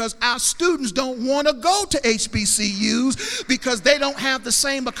because our students don't want to go to HBCUs because they don't have the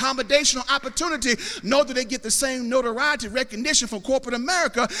same accommodational opportunity, nor do they get the same notoriety, recognition from corporate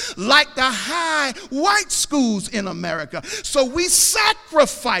America like the high white schools in America. So we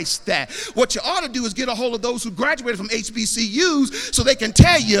sacrifice that. What you ought to do is get a hold of those who graduated from HBCUs so they can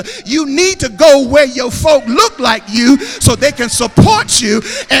tell you, you need to go where your folk look like you so they can support you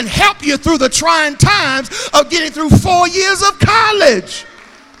and help you through the trying times of getting through 4 years of college.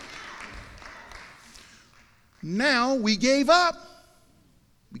 Now we gave up.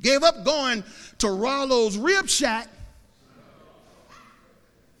 We gave up going to Rollo's Rib Shack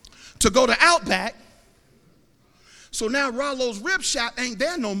to go to Outback. So now Rollo's Rib Shack ain't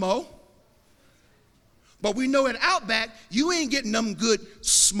there no more. But we know at Outback, you ain't getting them good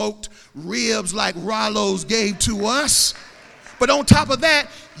smoked ribs like Rollo's gave to us. But on top of that,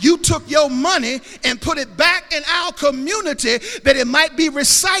 you took your money and put it back in our community that it might be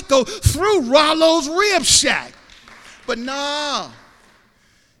recycled through Rollo's Rib Shack. But nah,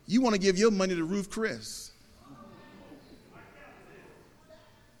 you want to give your money to Ruth Chris.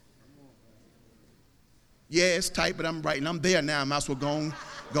 Yeah, it's tight, but I'm writing. I'm there now. I might as well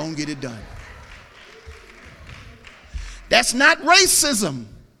go and get it done. That's not racism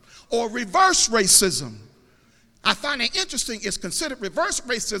or reverse racism. I find it interesting, it's considered reverse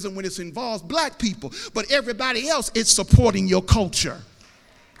racism when it involves black people, but everybody else is supporting your culture.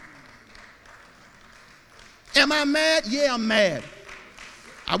 Am I mad? Yeah, I'm mad.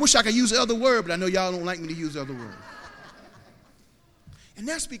 I wish I could use the other word, but I know y'all don't like me to use the other word. And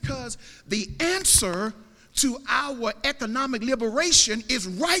that's because the answer to our economic liberation is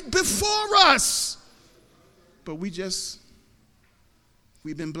right before us. But we've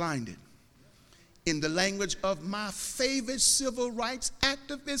been blinded. In the language of my favorite civil rights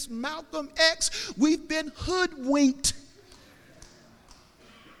activist, Malcolm X, we've been hoodwinked.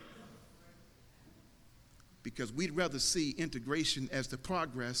 Because we'd rather see integration as the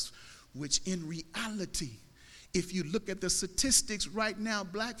progress, which in reality, if you look at the statistics right now,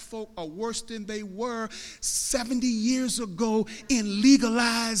 black folk are worse than they were 70 years ago in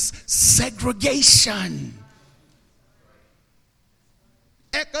legalized segregation.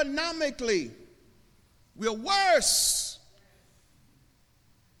 Economically, we're worse.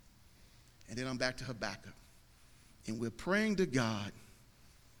 And then I'm back to Habakkuk. And we're praying to God,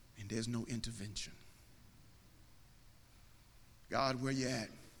 and there's no intervention. God, where you at?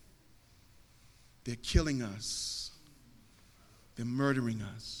 They're killing us. They're murdering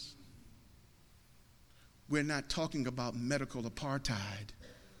us. We're not talking about medical apartheid,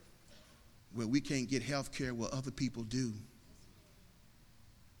 where we can't get health care where other people do.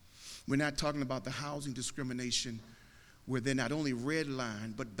 We're not talking about the housing discrimination where they're not only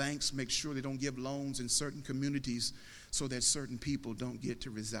redlined, but banks make sure they don't give loans in certain communities so that certain people don't get to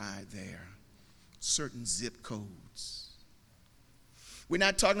reside there, certain zip codes. We're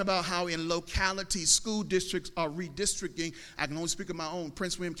not talking about how in localities, school districts are redistricting. I can only speak of my own,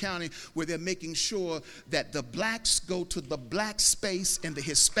 Prince William County, where they're making sure that the blacks go to the black space and the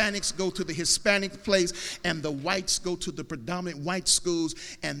Hispanics go to the Hispanic place and the whites go to the predominant white schools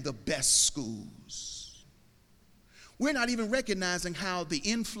and the best schools. We're not even recognizing how the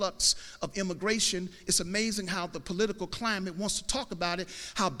influx of immigration, it's amazing how the political climate wants to talk about it,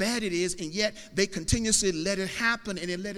 how bad it is, and yet they continuously let it happen and they let it